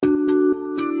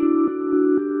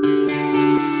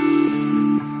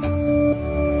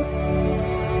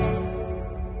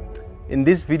In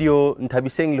this video,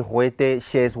 Nthabiseng Legoete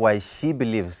shares why she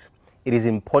believes it is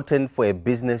important for a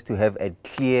business to have a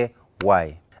clear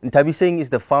why. Nthabiseng is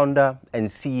the founder and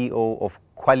CEO of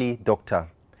Quali Doctor,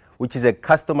 which is a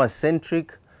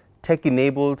customer-centric,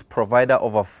 tech-enabled provider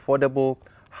of affordable,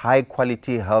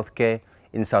 high-quality healthcare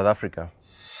in South Africa.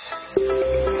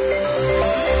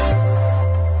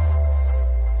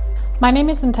 My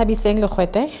name is Nthabiseng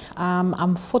Legoete.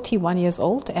 I'm 41 years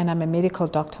old and I'm a medical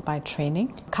doctor by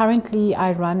training. Currently,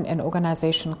 I run an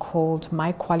organization called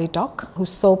My Quali Doc, whose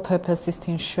sole purpose is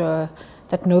to ensure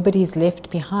that nobody is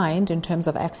left behind in terms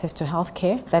of access to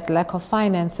healthcare. That lack of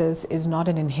finances is not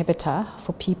an inhibitor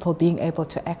for people being able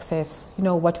to access,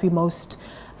 what we most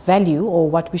value, or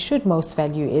what we should most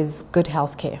value, is good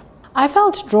healthcare. I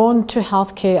felt drawn to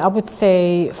healthcare, I would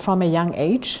say, from a young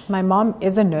age. My mom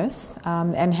is a nurse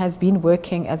and has been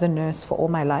working as a nurse for all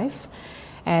my life.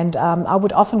 And I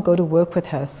would often go to work with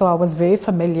her. So I was very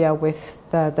familiar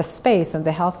with the space and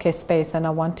the healthcare space, and I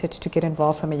wanted to get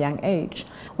involved from a young age.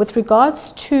 With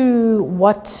regards to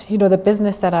the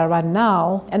business that I run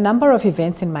now, a number of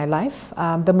events in my life,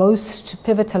 the most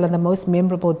pivotal and the most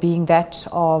memorable being that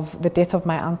of the death of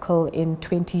my uncle in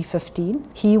 2015.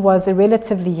 He was a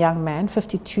relatively young man,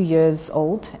 52 years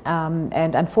old,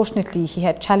 and unfortunately he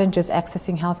had challenges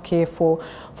accessing healthcare for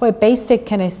a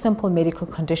basic and a simple medical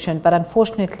condition, but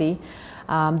unfortunately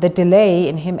the delay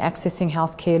in him accessing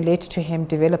healthcare led to him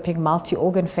developing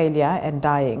multi-organ failure and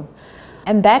dying.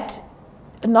 And that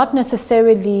not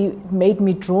necessarily made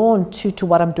me drawn to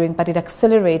what I'm doing, but it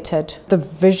accelerated the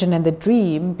vision and the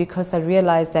dream, because I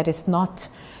realized that it's not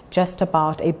just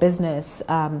about a business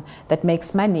that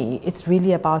makes money. It's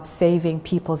really about saving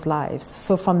people's lives.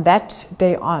 So from that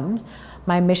day on,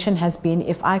 my mission has been,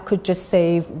 if I could just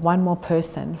save one more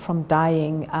person from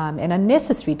dying an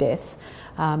unnecessary death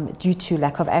due to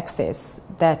lack of access,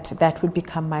 that would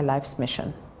become my life's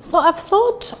mission. So I've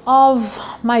thought of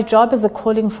my job as a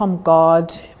calling from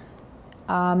God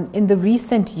in the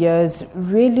recent years,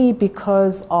 really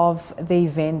because of the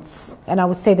events, and I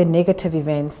would say the negative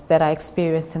events that I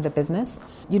experienced in the business,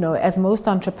 as most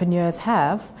entrepreneurs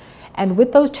have. And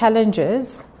with those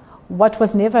challenges, what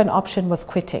was never an option was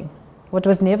quitting. What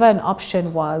was never an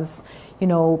option was,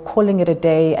 calling it a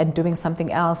day and doing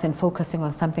something else and focusing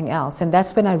on something else. And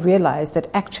that's when I realized that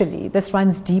actually this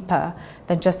runs deeper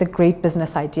than just a great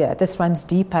business idea. This runs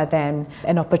deeper than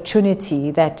an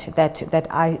opportunity that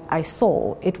I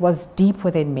saw. It was deep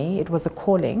within me. It was a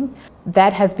calling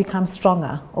that has become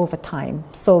stronger over time.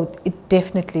 So it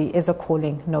definitely is a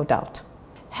calling, no doubt.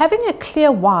 Having a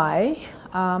clear why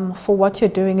for what you're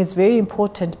doing is very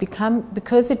important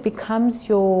because it becomes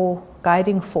your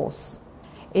guiding force.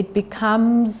 It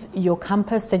becomes your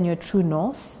compass and your true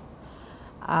north.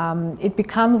 It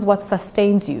becomes what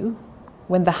sustains you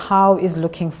when the how is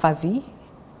looking fuzzy.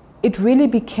 It really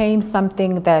became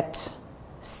something that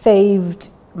saved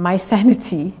my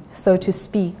sanity, so to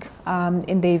speak,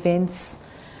 in the events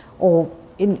or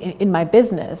in my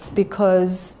business,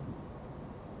 because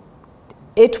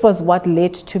it was what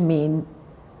led to me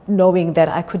knowing that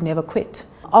I could never quit.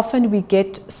 Often we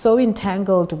get so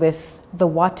entangled with the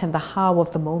what and the how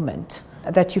of the moment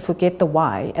that you forget the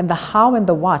why. And the how and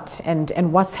the what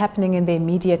and what's happening in the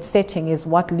immediate setting is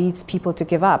what leads people to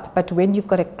give up. But when you've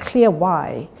got a clear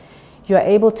why, you're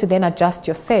able to then adjust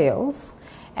your sails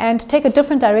and take a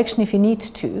different direction if you need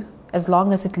to, as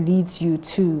long as it leads you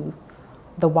to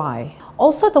the why.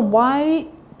 Also, the why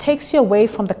takes you away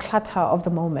from the clutter of the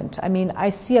moment. I mean,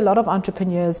 I see a lot of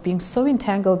entrepreneurs being so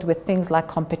entangled with things like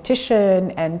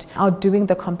competition and outdoing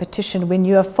the competition. When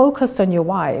you are focused on your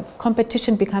why,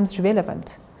 competition becomes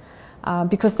irrelevant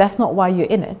because that's not why you're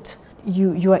in it.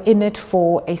 You are in it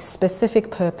for a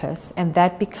specific purpose, and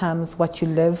that becomes what you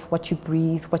live, what you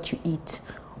breathe, what you eat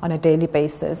on a daily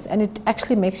basis. And it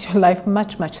actually makes your life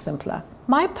much, much simpler.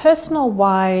 My personal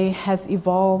why has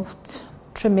evolved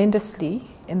tremendously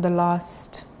in the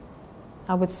last,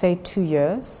 I would say, 2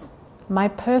 years. My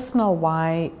personal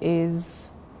why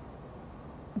is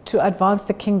to advance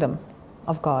the kingdom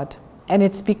of God. And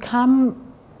it's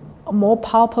become more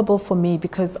palpable for me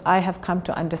because I have come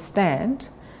to understand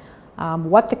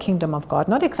what the kingdom of God,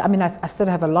 I still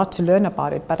have a lot to learn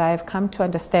about it, but I have come to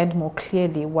understand more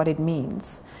clearly what it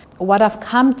means. What I've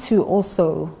come to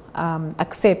also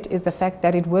accept is the fact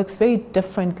that it works very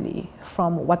differently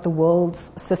from what the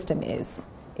world's system is.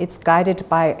 It's guided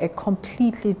by a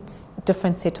completely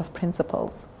different set of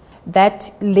principles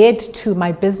that led to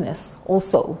my business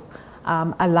also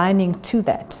aligning to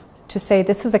that, to say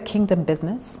this is a kingdom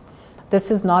business. This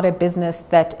is not a business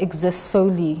that exists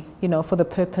solely, for the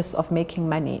purpose of making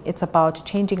money. It's about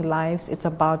changing lives. It's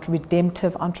about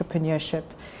redemptive entrepreneurship.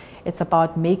 It's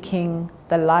about making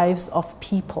the lives of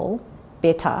people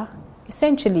better,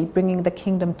 essentially bringing the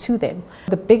kingdom to them.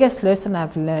 The biggest lesson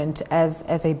I've learned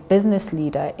as a business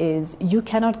leader is you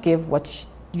cannot give what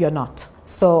you're not.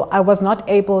 So I was not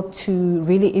able to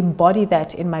really embody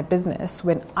that in my business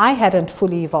when I hadn't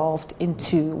fully evolved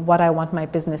into what I want my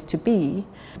business to be.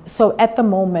 So at the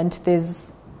moment,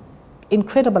 there's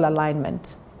incredible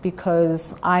alignment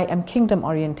because I am kingdom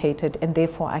orientated and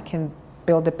therefore I can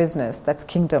build a business that's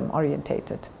kingdom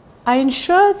orientated. I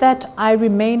ensure that I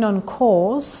remain on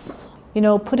course.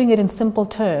 Putting it in simple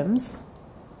terms,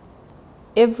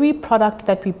 every product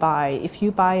that we buy, if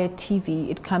you buy a TV,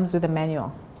 it comes with a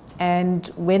manual. And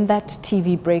when that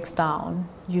TV breaks down,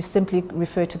 you simply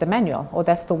refer to the manual, or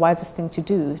that's the wisest thing to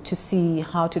do, to see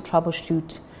how to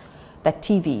troubleshoot that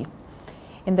TV.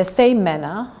 In the same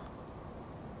manner,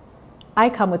 I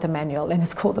come with a manual, and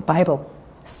it's called the Bible.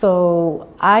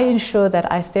 So I ensure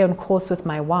that I stay on course with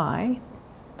my why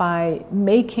by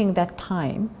making that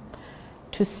time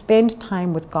to spend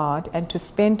time with God and to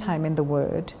spend time in the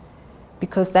Word,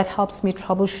 because that helps me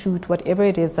troubleshoot whatever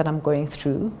it is that I'm going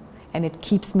through, and it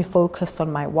keeps me focused on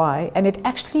my why, and it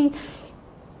actually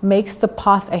makes the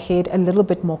path ahead a little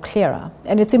bit more clearer.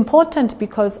 And it's important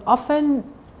because often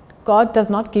God does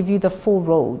not give you the full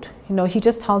road. He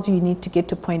just tells you need to get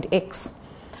to point X.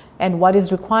 And what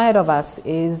is required of us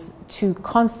is to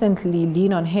constantly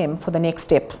lean on Him for the next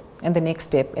step, and the next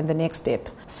step, and the next step.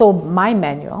 So my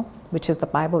manual, which is the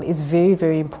Bible, is very,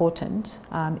 very important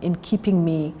in keeping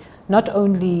me not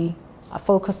only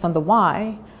focused on the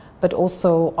why, but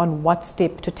also on what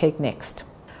step to take next.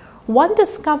 One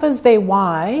discovers their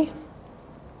why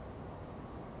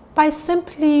by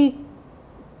simply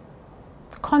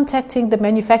contacting the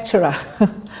manufacturer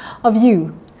of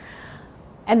you,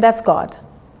 and that's God.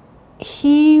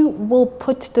 He will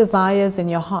put desires in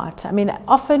your heart.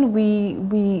 Often we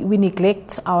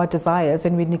neglect our desires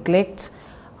and we neglect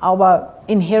our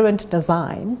inherent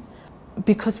design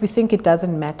because we think it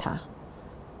doesn't matter.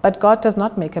 But God does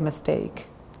not make a mistake.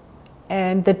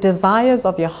 And the desires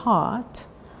of your heart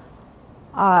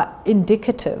are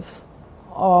indicative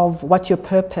of what your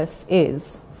purpose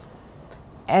is.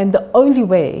 And the only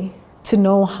way to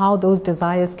know how those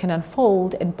desires can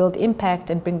unfold and build impact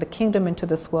and bring the kingdom into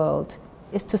this world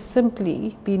is to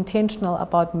simply be intentional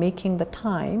about making the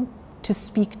time to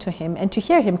speak to Him and to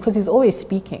hear Him, because He's always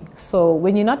speaking. So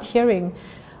when you're not hearing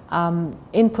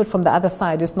input from the other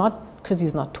side, it's not because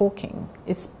He's not talking.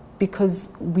 It's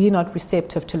because we're not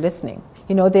receptive to listening.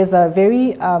 There's a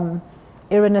very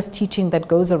erroneous teaching that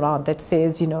goes around that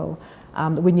says,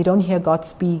 when you don't hear God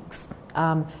speaks,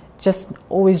 just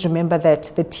always remember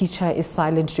that the teacher is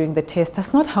silent during the test.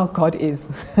 That's not how God is.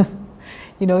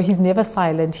 He's never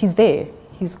silent. He's there.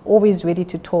 He's always ready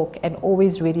to talk and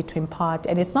always ready to impart.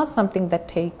 And it's not something that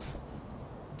takes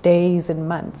days and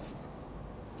months.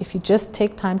 If you just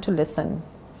take time to listen,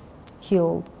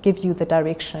 He'll give you the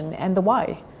direction and the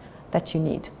why that you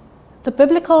need. The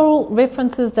biblical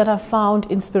references that are found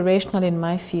inspirational in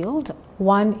my field,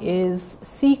 one is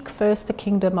seek first the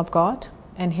kingdom of God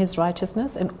and His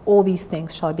righteousness, and all these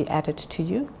things shall be added to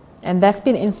you. And that's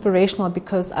been inspirational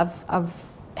because I've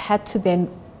had to then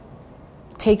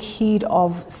take heed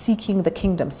of seeking the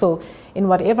kingdom. So in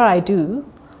whatever I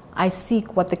do, I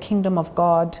seek what the kingdom of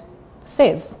God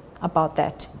says about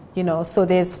that. So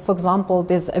there's, for example,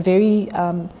 there's a very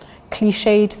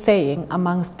cliched saying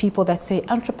amongst people that say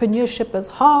entrepreneurship is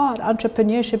hard,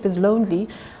 entrepreneurship is lonely,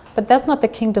 but that's not the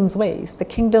kingdom's ways. The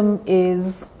kingdom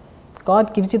is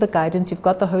God gives you the guidance, you've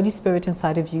got the Holy Spirit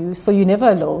inside of you, so you're never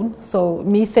alone. So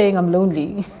me saying I'm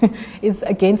lonely is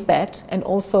against that. And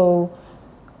also,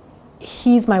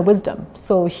 He's my wisdom,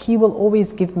 so He will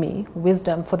always give me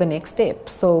wisdom for the next step.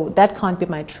 So that can't be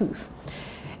my truth.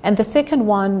 And the second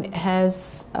one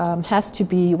has to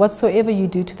be, whatsoever you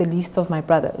do to the least of my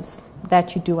brothers,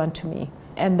 that you do unto me.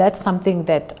 And that's something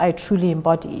that I truly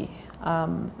embody,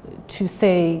 to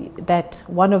say that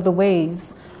one of the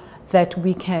ways that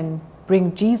we can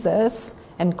bring Jesus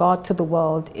and God to the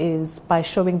world is by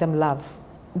showing them love.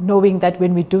 Knowing that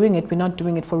when we're doing it, we're not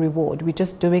doing it for reward. We're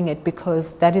just doing it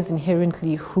because that is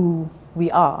inherently who we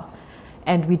are.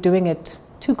 And we're doing it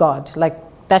to God. Like,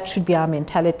 that should be our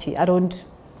mentality. I don't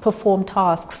perform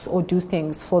tasks or do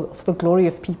things for the glory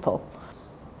of people.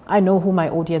 I know who my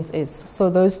audience is. So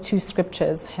those two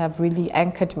scriptures have really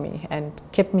anchored me and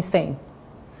kept me sane.